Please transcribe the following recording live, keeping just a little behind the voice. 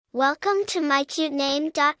Welcome to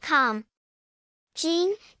mycutename.com.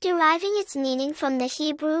 Jean, deriving its meaning from the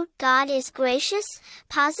Hebrew, God is gracious,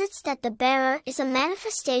 posits that the bearer is a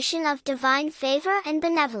manifestation of divine favor and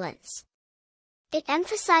benevolence. It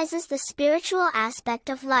emphasizes the spiritual aspect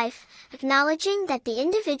of life, acknowledging that the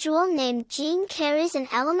individual named Jean carries an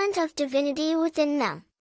element of divinity within them.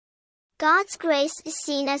 God's grace is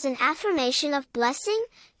seen as an affirmation of blessing,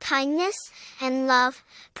 kindness, and love,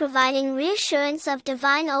 providing reassurance of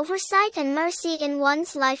divine oversight and mercy in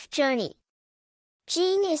one's life journey.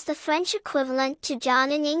 Jean is the French equivalent to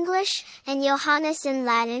John in English, and Johannes in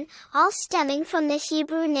Latin, all stemming from the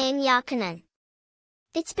Hebrew name Yochanan.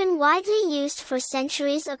 It's been widely used for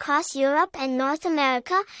centuries across Europe and North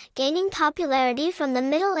America, gaining popularity from the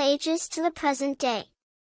Middle Ages to the present day.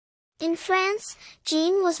 In France,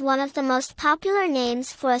 Jean was one of the most popular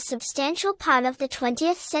names for a substantial part of the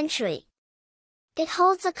 20th century. It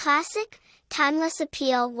holds a classic, timeless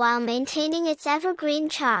appeal while maintaining its evergreen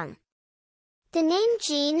charm. The name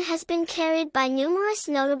Jean has been carried by numerous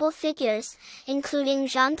notable figures, including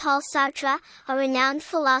Jean-Paul Sartre, a renowned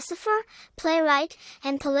philosopher, playwright,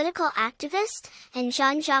 and political activist, and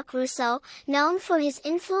Jean-Jacques Rousseau, known for his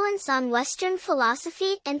influence on Western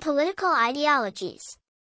philosophy and political ideologies.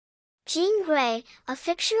 Jean Grey, a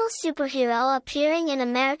fictional superhero appearing in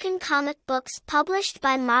American comic books published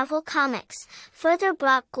by Marvel Comics, further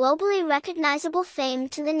brought globally recognizable fame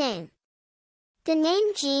to the name. The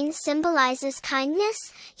name Jean symbolizes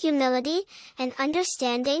kindness, humility, and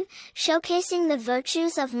understanding, showcasing the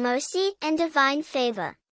virtues of mercy and divine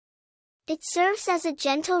favor. It serves as a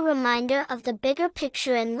gentle reminder of the bigger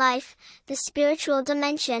picture in life, the spiritual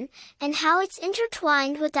dimension, and how it's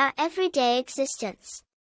intertwined with our everyday existence.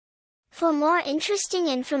 For more interesting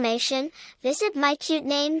information, visit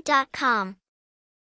mycutename.com.